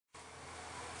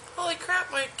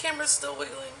crap, my camera's still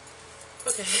wiggling.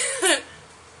 Okay.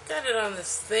 Got it on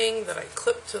this thing that I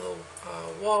clipped to the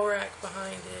wall rack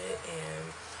behind it,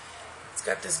 and it's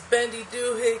got this bendy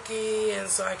doohickey, and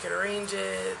so I could arrange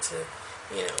it to,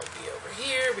 you know, be over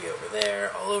here, be over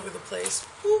there, all over the place.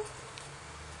 Whoop.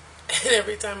 And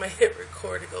every time I hit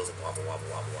record, it goes wobble, wobble,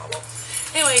 wobble, wobble.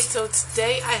 Anyway, so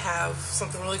today I have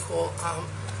something really cool.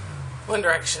 One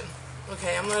Direction.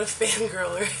 Okay, I'm not a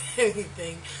fangirl or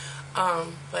anything,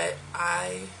 but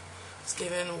I was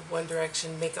given One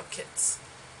Direction makeup kits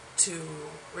to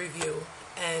review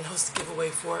and host a giveaway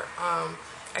for.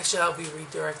 Actually, I'll be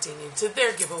redirecting you to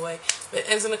their giveaway, but it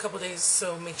ends in a couple days,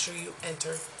 so make sure you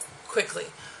enter quickly.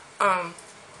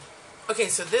 Okay,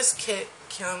 so this kit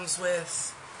comes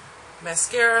with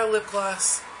mascara, lip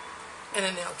gloss, and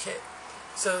a nail kit.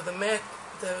 So the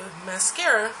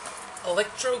mascara,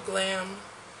 Electro Glam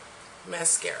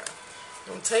mascara. I'm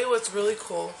going to tell you what's really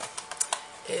cool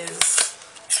is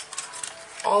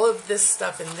all of this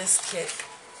stuff in this kit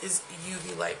is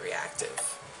UV light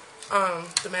reactive.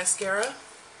 The mascara,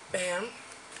 bam,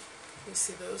 you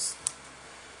see those?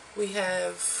 We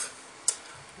have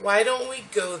Why Don't We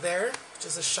Go There, which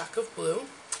is a shock of blue.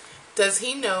 Does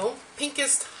He Know,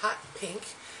 Pinkest Hot Pink,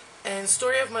 and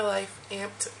Story of My Life,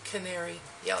 Amped Canary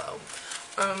Yellow.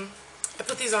 I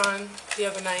put these on the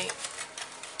other night,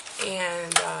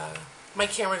 and my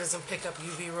camera doesn't pick up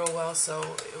UV real well, so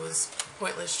it was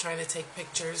pointless trying to take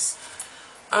pictures.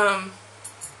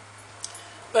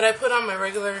 But I put on my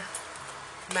regular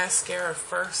mascara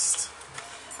first,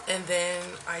 and then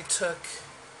I took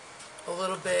a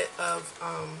little bit of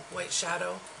white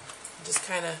shadow, just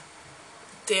kind of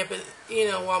damp it, you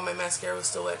know, while my mascara was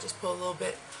still wet, just put a little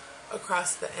bit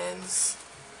across the ends,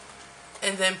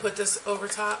 and then put this over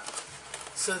top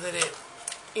so that it,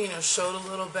 you know, showed a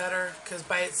little better, because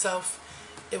by itself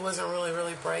it wasn't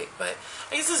really bright. But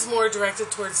I guess it's more directed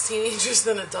towards teenagers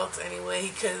than adults anyway,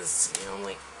 because, you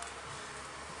know,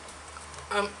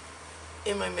 I'm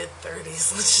in my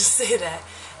mid-30s, let's just say that,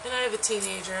 and I have a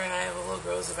teenager, and I have a little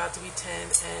girl who's about to be 10,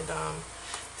 and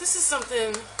this is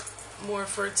something more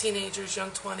for teenagers, young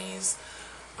 20s,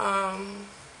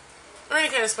 or any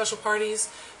kind of special parties,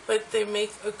 but they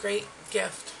make a great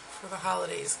gift for the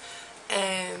holidays.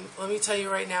 And let me tell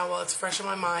you right now, while it's fresh in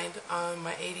my mind,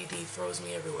 my ADD throws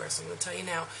me everywhere, so I'm going to tell you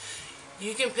now.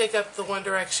 You can pick up the One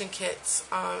Direction kits.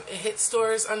 It hits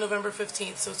stores on November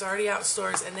 15th, so it's already out in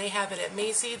stores, and they have it at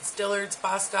Macy's, Dillard's,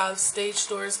 Boscov's, Stage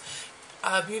Stores,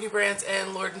 Beauty Brands,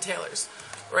 and Lord & Taylor's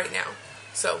right now.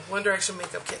 So, One Direction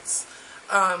makeup kits.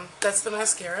 That's the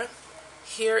mascara.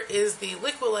 Here is the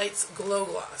Liquid Lights Glow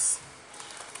Gloss.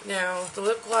 Now, the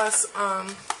lip gloss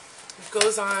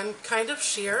goes on kind of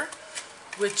sheer,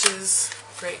 which is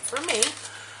great for me.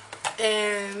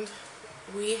 And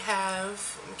we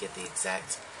have, let me get the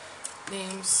exact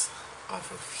names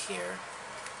off of here.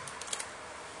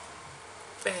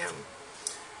 Bam.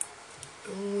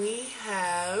 We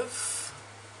have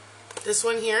this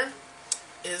one here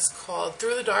is called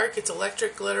Through the Dark. It's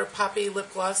electric glitter poppy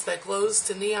lip gloss that glows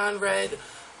to neon red,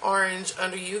 orange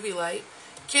under UV light.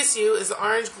 Kiss You is the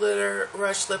orange glitter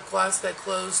rush lip gloss that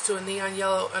glows to a neon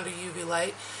yellow under UV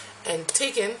light. And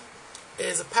Taken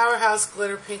is a powerhouse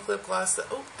glitter pink lip gloss that,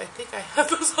 oh, I think I have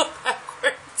those all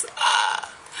backwards.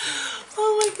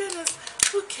 Oh my goodness.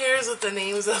 Who cares what the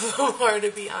names of them are,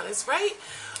 to be honest, right?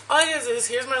 All it is,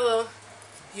 here's my little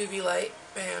UV light,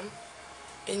 bam,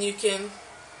 and you can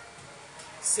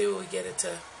see when we get it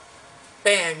to,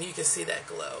 bam, you can see that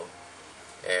glow.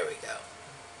 There we go.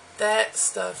 That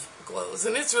stuff glows,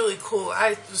 and it's really cool.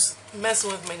 I was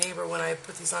messing with my neighbor when I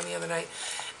put these on the other night,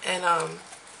 and I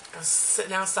was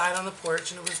sitting outside on the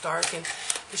porch, and it was dark, and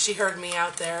she heard me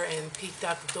out there and peeked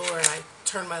out the door, and I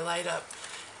turned my light up,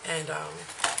 and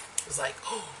was like,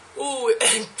 oh,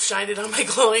 and shined it on my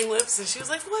glowing lips, and she was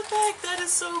like, what the heck, that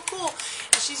is so cool.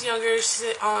 And she's younger,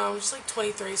 she's like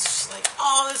 23, so she's like,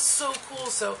 oh, that's so cool.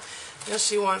 So, you know,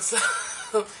 she wants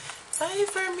buy it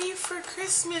for me for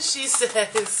Christmas, she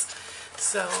says.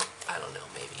 So, I don't know,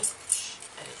 maybe.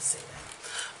 I didn't say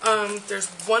that. There's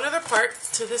one other part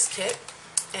to this kit,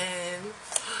 and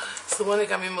it's the one that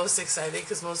got me most excited,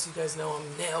 because most of you guys know I'm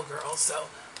a nail girl, so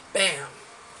bam,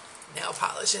 nail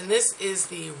polish. And this is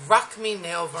the Rock Me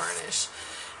Nail Varnish,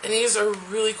 and these are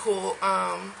really cool.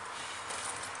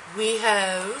 We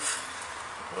have,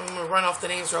 I'm going to run off the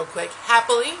names real quick,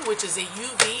 Happily, which is a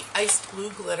UV ice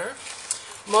blue glitter,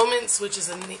 Moments, which is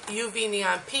a UV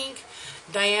neon pink,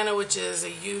 Diana, which is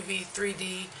a UV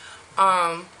 3D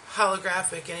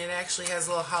holographic, and it actually has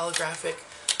a little holographic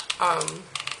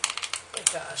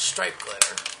like a stripe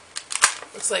glitter.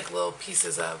 Looks like little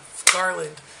pieces of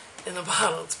garland in the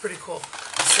bottle. It's pretty cool.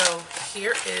 So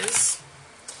here is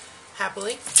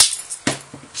Happily.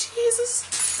 Jesus.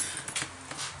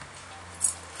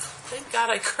 Thank God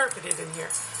I carpeted in here.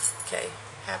 Okay,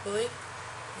 Happily.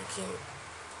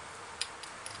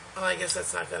 Oh, I guess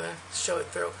that's not going to show it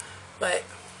through. But,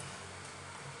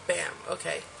 bam.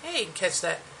 Okay. Hey, you can catch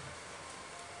that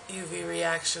UV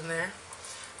reaction there.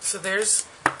 So there's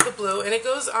the blue. And it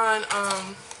goes on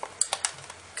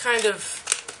kind of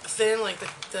thin, like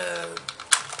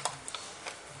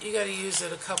you got to use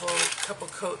it a couple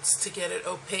coats to get it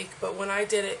opaque. But when I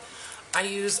did it, I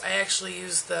actually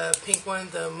used the pink one,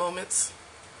 the Moments.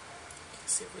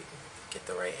 Let's see if we can get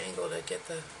the right angle to get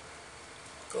the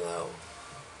glow.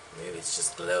 Maybe it's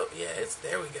just glow. Yeah,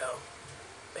 there we go.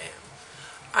 Bam.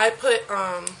 I put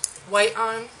white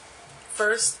on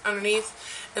first underneath,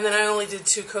 and then I only did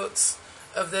 2 coats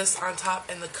of this on top,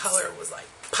 and the color was like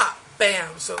pop,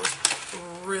 bam. So it was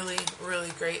really,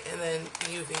 really great. And then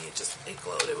UV, it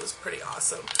glowed. It was pretty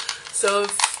awesome. So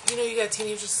if you got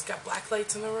teenagers that's got black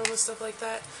lights in the room and stuff like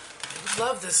that, I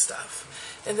love this stuff.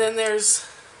 And then there's,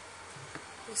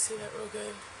 let me see that real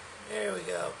good. There we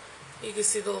go. You can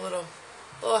see the little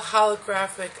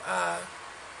holographic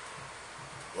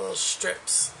little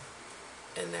strips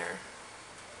in there,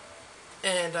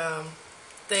 and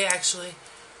they actually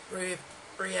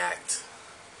react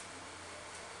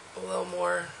a little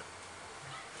more.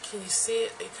 Can you see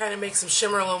it? It kind of makes them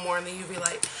shimmer a little more in the UV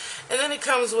light. And then it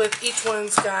comes with, each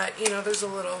one's got, there's a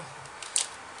little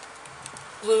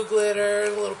blue glitter,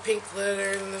 and a little pink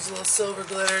glitter, and there's a little silver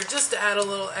glitter, just to add a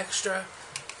little extra.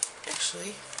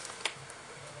 Actually,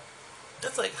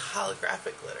 that's like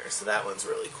holographic glitter, so that one's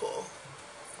really cool.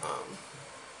 You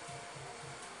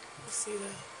see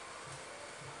that?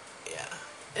 Yeah.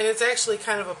 And it's actually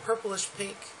kind of a purplish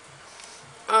pink.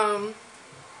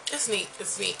 It's neat.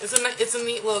 It's neat. It's a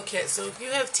neat little kit. So if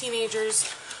you have teenagers,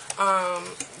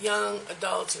 young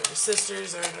adults, or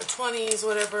sisters, or in their 20s,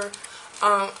 whatever,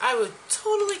 I would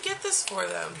totally get this for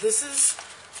them. This is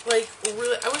like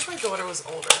really. I wish my daughter was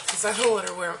older because I don't let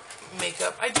her wear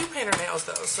makeup. I do paint her nails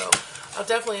though, so I'll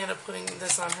definitely end up putting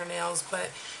this on her nails.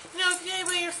 But if you have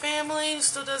anybody in your family who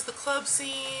still does the club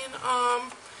scene,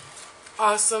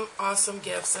 awesome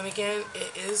gifts. And again,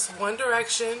 it is One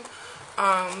Direction.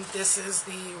 This is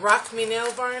the Rock Me Nail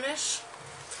Varnish.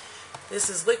 This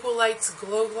is Liquid Lights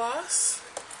Glow Gloss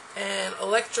and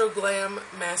Electro Glam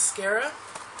Mascara.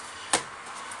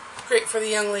 Great for the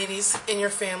young ladies in your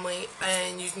family,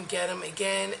 and you can get them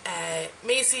again at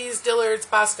Macy's, Dillard's,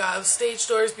 Boscov's, Stage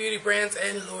Stores, Beauty Brands,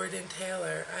 and Lord &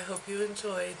 Taylor. I hope you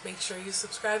enjoyed. Make sure you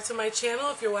subscribe to my channel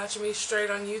if you're watching me straight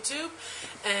on YouTube,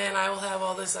 and I will have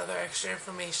all this other extra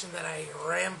information that I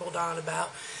rambled on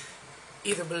about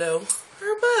either below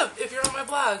or above if you're on my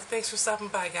blog. Thanks for stopping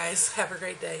by, guys. Have a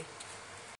great day.